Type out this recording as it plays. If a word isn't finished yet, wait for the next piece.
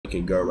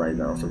looking good right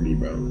now for me,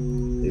 bro.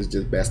 It's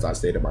just best I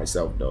stay to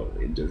myself though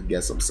and just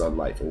get some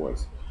sunlight for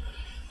once.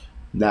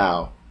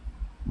 Now,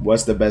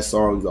 what's the best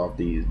songs off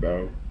these,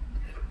 bro?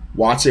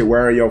 Watch It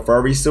Wearing Your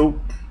Furry Suit.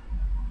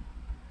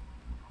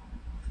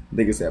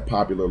 Niggas said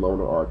popular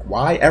loner arc.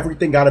 Why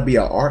everything gotta be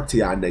an arc to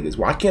y'all niggas?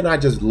 Why can't I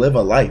just live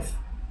a life?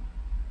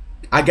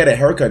 I get a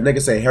haircut.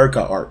 Niggas say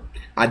haircut arc.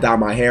 I dye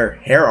my hair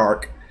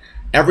arc.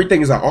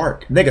 Everything is an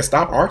arc. Nigga,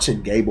 stop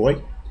arching, gay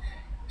boy.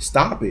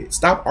 Stop it.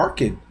 Stop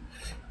arcing.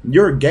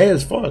 You're gay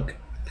as fuck.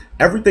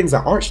 Everything's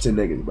an arch to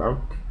niggas,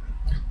 bro.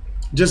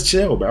 Just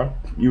chill, bro.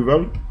 You feel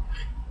me?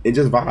 And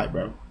just vibe,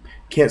 bro.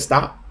 Can't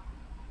stop.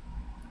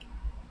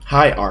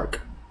 High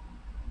arc.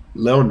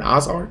 Lil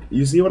Nas arc.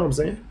 You see what I'm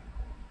saying?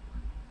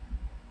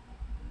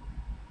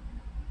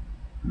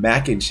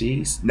 Mac and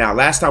cheese. Now,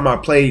 last time I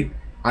played,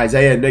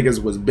 Izaya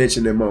niggas was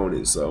bitching and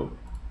moaning, so.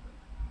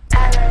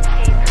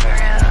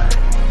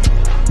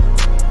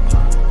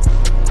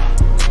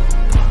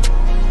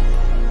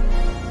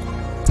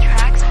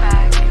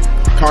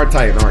 Car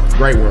Titan arc.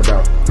 Great one,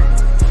 bro.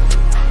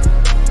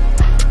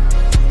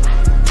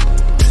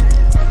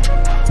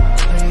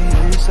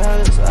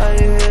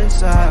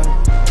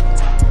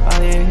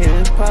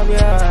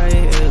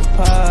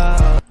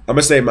 I'm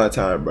gonna save my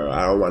time, bro.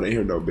 I don't want to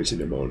hear no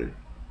bitching and moaning.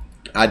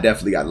 I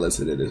definitely got to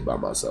listen to this by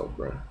myself,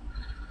 bro.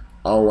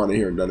 I don't want to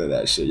hear none of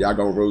that shit. Y'all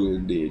gonna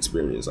ruin the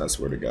experience, I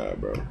swear to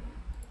God, bro.